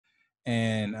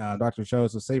and Dr. Cho.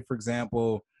 So say, for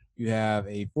example, you have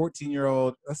a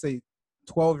 14-year-old, let's say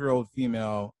 12-year-old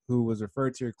female who was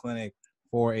referred to your clinic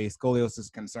for a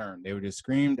scoliosis concern. They were just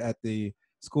screamed at the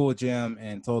school gym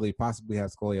and told they possibly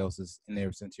have scoliosis, and they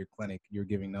were sent to your clinic. You're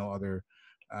giving no other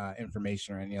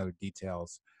information or any other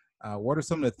details. What are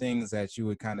some of the things that you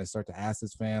would kind of start to ask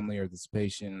this family or this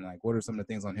patient? Like, what are some of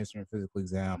the things on history and physical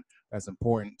exam that's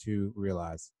important to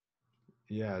realize?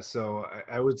 Yeah, so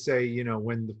I would say,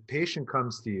 when the patient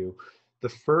comes to you, the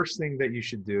first thing that you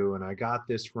should do, and I got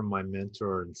this from my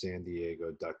mentor in San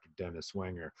Diego, Dr. Dennis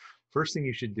Wenger, first thing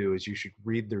you should do is you should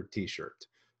read their t-shirt.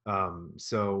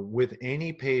 So with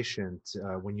any patient,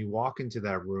 when you walk into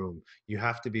that room, you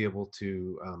have to be able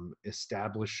to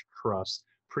establish trust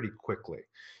pretty quickly.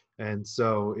 And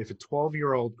so if a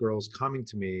 12-year-old girl is coming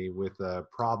to me with a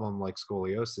problem like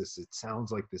scoliosis, it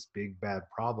sounds like this big bad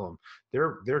problem.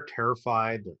 They're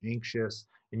terrified, they're anxious,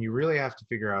 and you really have to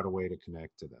figure out a way to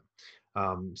connect to them.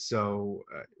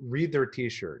 Read their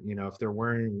t-shirt, if they're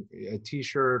wearing a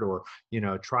t-shirt, or,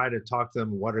 try to talk to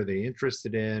them. What are they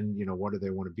interested in? What do they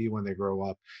want to be when they grow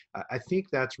up? I think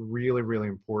that's really, really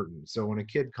important. So when a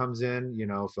kid comes in,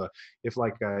 if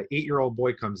like a 8-year-old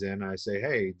boy comes in, I say,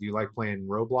 hey, do you like playing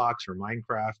Roblox or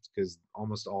Minecraft? Because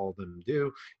almost all of them do.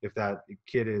 If that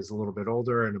kid is a little bit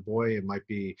older and a boy, it might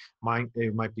be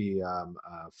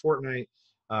Fortnite.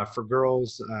 For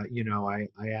girls,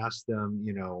 I ask them,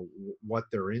 what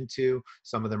they're into.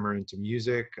 Some of them are into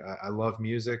music. I love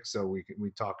music, so we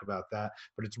talk about that.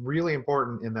 But it's really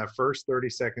important in that first 30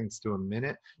 seconds to a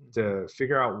minute to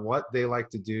figure out what they like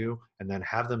to do, and then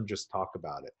have them just talk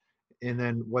about it. And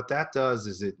then what that does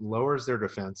is it lowers their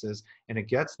defenses and it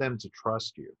gets them to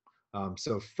trust you.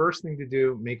 So first thing to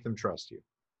do, make them trust you.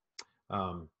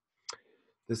 Um,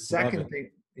 the Love second it.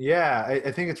 thing, yeah,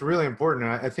 I think it's really important.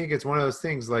 I think it's one of those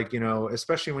things, like,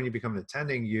 especially when you become an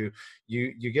attending, you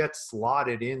get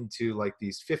slotted into like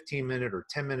these 15-minute or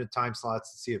 10-minute time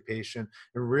slots to see a patient.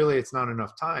 And really it's not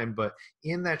enough time, but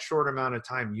in that short amount of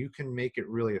time, you can make it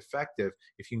really effective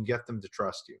if you can get them to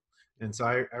trust you. And so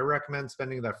I recommend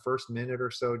spending that first minute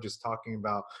or so just talking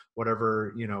about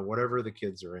whatever the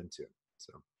kids are into.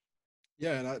 So.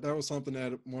 Yeah, and that was something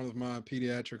that one of my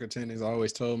pediatric attendings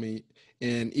always told me.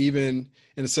 And even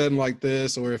in a setting like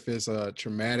this, or if it's a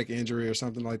traumatic injury or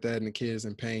something like that, and the kid is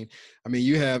in pain, I mean,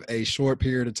 you have a short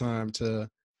period of time to,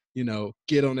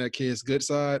 get on that kid's good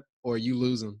side, or you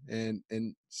lose them. And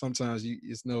sometimes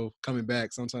it's no coming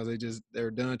back. Sometimes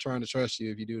they're done trying to trust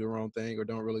you if you do the wrong thing or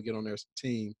don't really get on their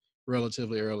team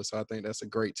relatively early. So I think that's a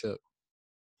great tip.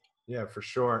 Yeah, for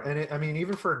sure. And I mean,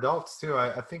 even for adults too,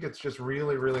 I think it's just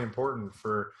really, really important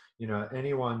for,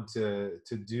 anyone to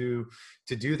do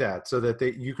that, so that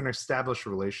you can establish a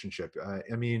relationship.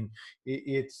 I mean,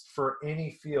 it's for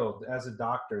any field. As a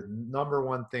doctor, the number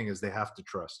one thing is they have to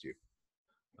trust you.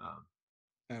 Um,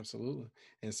 Absolutely.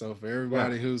 And so for yeah.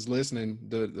 everybody who's listening,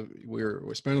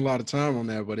 we're spending a lot of time on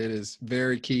that, but it is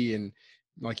very key. And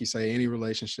like you say, any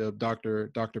relationship,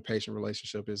 doctor patient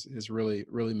relationship is really,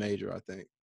 really major, I think.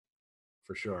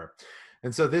 For sure.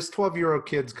 And so this 12-year-old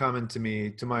kid's coming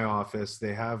to my office.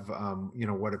 They have,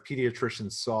 what a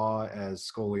pediatrician saw as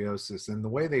scoliosis. And the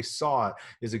way they saw it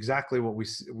is exactly what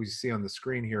we see on the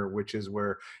screen here, which is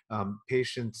where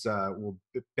patients will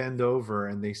bend over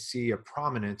and they see a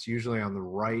prominence, usually on the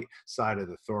right side of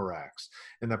the thorax.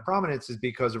 And the prominence is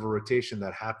because of a rotation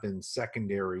that happens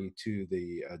secondary to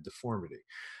the deformity.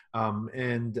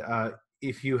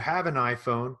 If you have an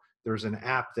iPhone, there's an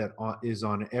app that is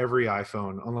on every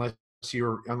iPhone, unless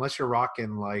you're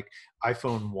rocking like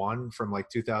iPhone 1 from like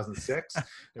 2006.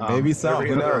 Maybe so. Every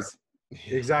Who other knows?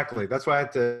 Exactly. That's why I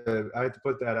had to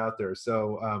put that out there.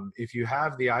 So if you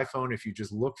have the iPhone, if you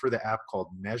just look for the app called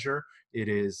Measure, it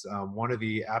is one of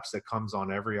the apps that comes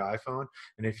on every iPhone.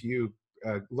 And if you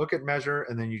look at Measure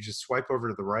and then you just swipe over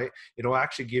to the right, it'll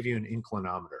actually give you an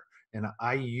inclinometer. And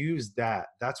I use that.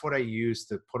 That's what I use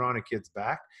to put on a kid's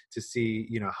back to see,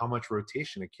 how much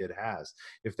rotation a kid has.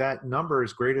 If that number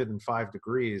is greater than 5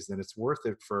 degrees, then it's worth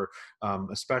it for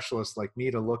a specialist like me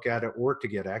to look at it, or to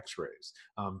get x-rays,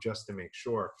 just to make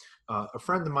sure. A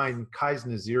friend of mine, Kais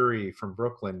Naziri from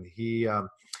Brooklyn, he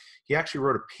actually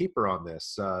wrote a paper on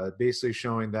this, basically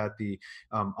showing that the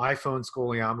iPhone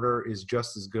scoliometer is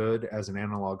just as good as an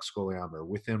analog scoliometer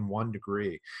within 1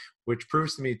 degree, which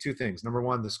proves to me two things. Number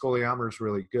one, the scoliometer is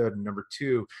really good. And number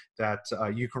two, that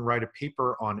you can write a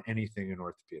paper on anything in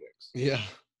orthopedics. Yeah,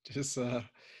 just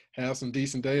have some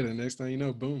decent data. Next thing you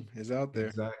know, boom, it's out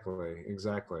there.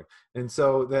 Exactly. And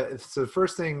so the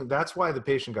first thing, that's why the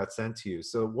patient got sent to you.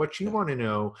 So what you want to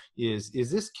know is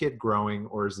this kid growing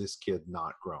or is this kid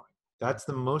not growing? That's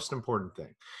the most important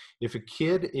thing. If a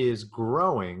kid is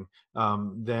growing,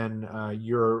 then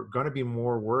you're going to be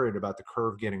more worried about the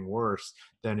curve getting worse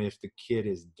than if the kid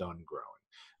is done growing.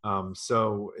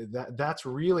 So that's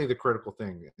really the critical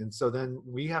thing. And so then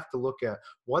we have to look at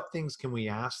what things can we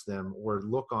ask them or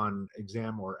look on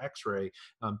exam or x-ray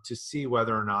to see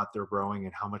whether or not they're growing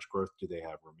and how much growth do they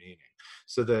have remaining.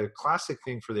 So the classic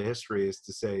thing for the history is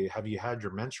to say, have you had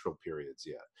your menstrual periods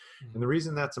yet? And the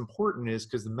reason that's important is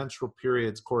because the menstrual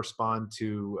periods correspond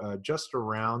to just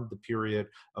around the period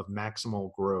of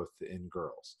maximal growth in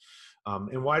girls.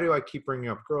 And why do I keep bringing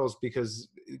up girls? Because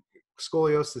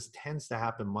scoliosis tends to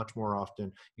happen much more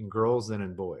often in girls than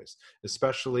in boys,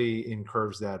 especially in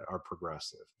curves that are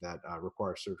progressive, that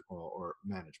require surgical or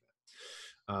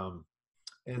management.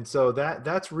 And so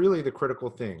that's really the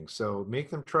critical thing. So make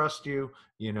them trust you,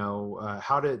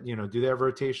 how to, do they have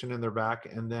rotation in their back,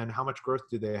 and then how much growth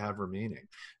do they have remaining?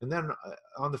 And then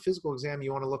on the physical exam,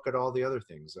 you want to look at all the other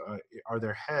things. Are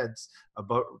their heads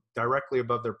directly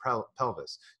above their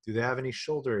pelvis? Do they have any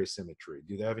shoulder asymmetry?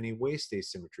 Do they have any waist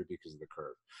asymmetry because of the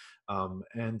curve?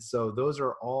 And so those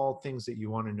are all things that you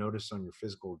want to notice on your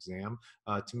physical exam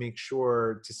to make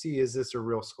sure to see, is this a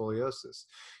real scoliosis?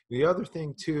 The other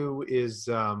thing too is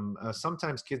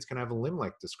sometimes kids can have a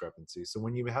limb-like discrepancy. So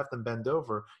when you have them bend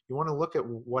over, you want to look at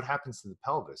what happens to the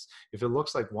pelvis. If it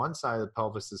looks like one side of the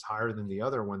pelvis is higher than the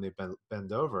other when they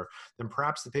bend over, then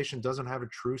perhaps the patient doesn't have a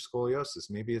true scoliosis.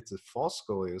 Maybe it's a false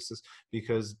scoliosis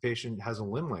because the patient has a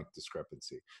limb-like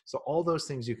discrepancy. So all those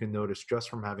things you can notice just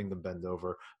from having them bend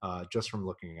over, just from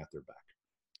looking at their back.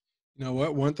 You know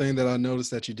what? One thing that I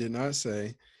noticed that you did not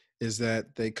say is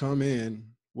that they come in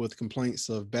with complaints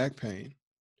of back pain.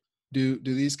 Do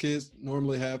these kids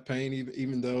normally have pain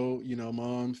even though,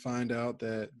 mom find out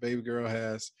that baby girl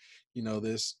has,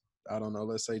 this, I don't know,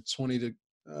 let's say 20-degree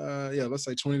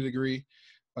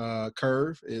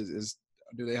curve is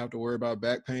do they have to worry about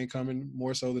back pain coming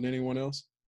more so than anyone else?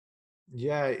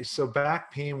 Yeah, so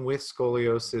back pain with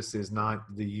scoliosis is not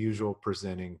the usual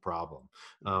presenting problem.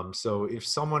 So if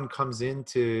someone comes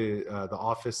into the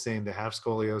office saying they have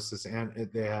scoliosis and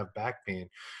they have back pain,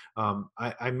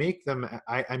 I make them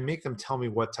tell me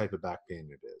what type of back pain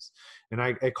it is, and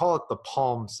I call it the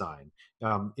palm sign.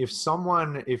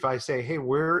 If I say, hey,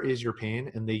 where is your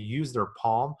pain, and they use their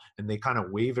palm and they kind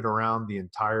of wave it around the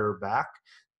entire back,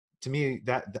 to me,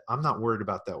 that I'm not worried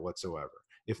about that whatsoever.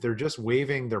 If they're just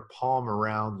waving their palm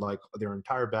around like their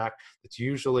entire back, it's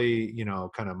usually,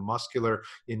 kind of muscular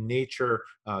in nature,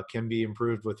 can be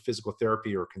improved with physical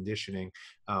therapy or conditioning.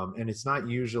 And it's not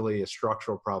usually a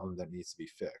structural problem that needs to be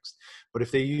fixed. But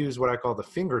if they use what I call the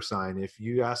finger sign, if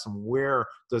you ask them, where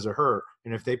does it hurt?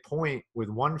 And if they point with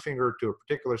one finger to a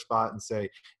particular spot and say,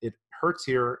 it hurts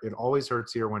here, it always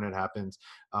hurts here when it happens,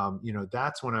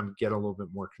 that's when I get a little bit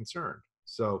more concerned.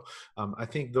 So I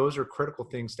think those are critical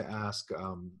things to ask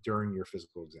during your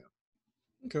physical exam.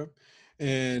 Okay.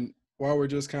 And while we're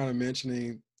just kind of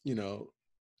mentioning,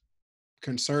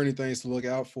 concerning things to look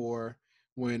out for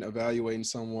when evaluating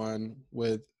someone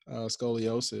with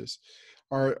scoliosis,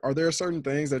 are there certain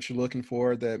things that you're looking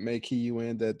for that may key you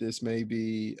in that this may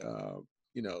be,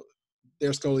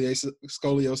 their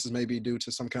scoliosis may be due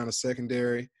to some kind of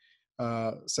secondary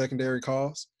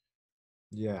cause?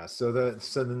 Yeah. So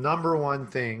the number one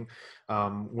thing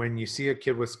when you see a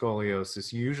kid with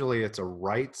scoliosis, usually it's a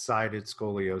right-sided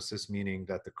scoliosis, meaning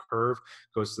that the curve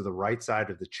goes to the right side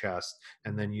of the chest,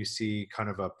 and then you see kind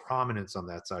of a prominence on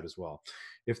that side as well.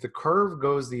 If the curve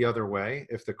goes the other way,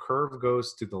 if the curve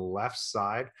goes to the left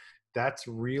side, that's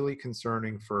really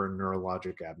concerning for a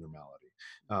neurologic abnormality.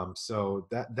 So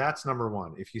that's number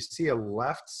one. If you see a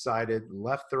left-sided,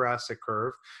 left thoracic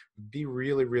curve, be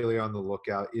really, really on the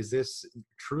lookout. Is this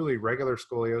truly regular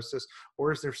scoliosis,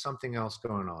 or is there something else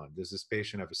going on? Does this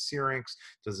patient have a syrinx?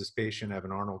 Does this patient have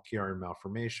an Arnold-Chiari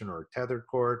malformation or a tethered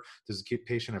cord? Does the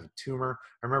patient have a tumor?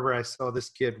 I remember I saw this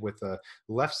kid with a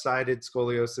left-sided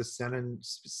scoliosis,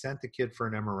 sent the kid for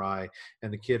an MRI,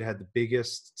 and the kid had the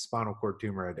biggest spinal cord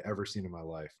tumor I'd ever seen in my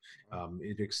life.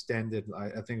 It extended, I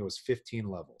think it was 15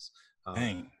 levels.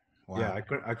 Dang. Wow. Yeah,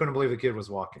 I couldn't believe the kid was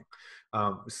walking.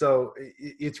 So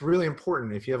it's really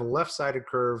important. If you have a left-sided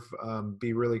curve,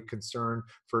 be really concerned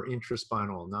for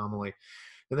intraspinal anomaly.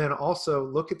 And then also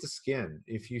look at the skin.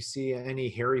 If you see any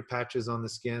hairy patches on the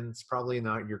skin, it's probably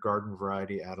not your garden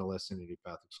variety adolescent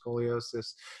idiopathic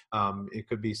scoliosis. It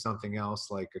could be something else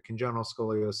like a congenital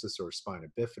scoliosis or spina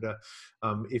bifida.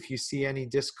 If you see any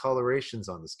discolorations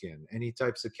on the skin, any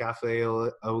types of cafe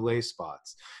au lait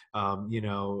spots,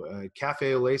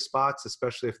 cafe au lait spots,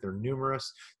 especially if they're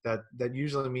numerous, that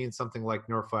usually means something like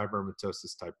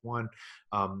neurofibromatosis type 1.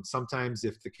 Sometimes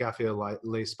if the cafe au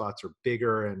lait spots are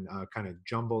bigger and kind of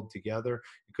jumbled together,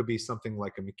 it could be something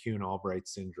like a McCune-Albright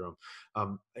syndrome.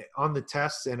 On the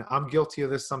tests, and I'm guilty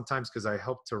of this sometimes because I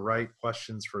help to write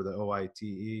questions for the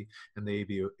OITE and the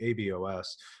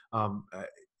ABOS.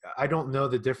 I don't know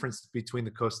the difference between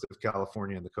the coast of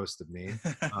California and the coast of Maine.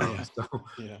 I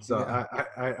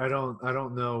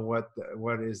don't know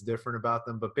what is different about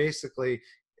them, but basically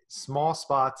small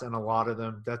spots and a lot of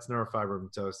them, that's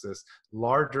neurofibromatosis.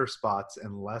 Larger spots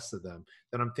and less of them,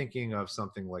 then I'm thinking of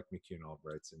something like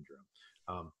McCune-Albright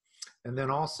syndrome. And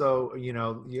then also, you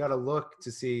got to look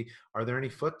to see, are there any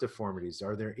foot deformities?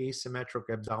 Are there asymmetric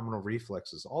abdominal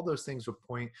reflexes? All those things would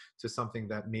point to something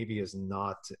that maybe is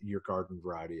not your garden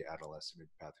variety adolescent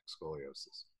idiopathic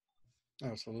scoliosis.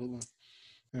 Absolutely.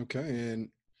 Okay. And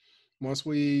once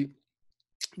we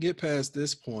get past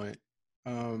this point,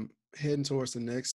 heading towards the next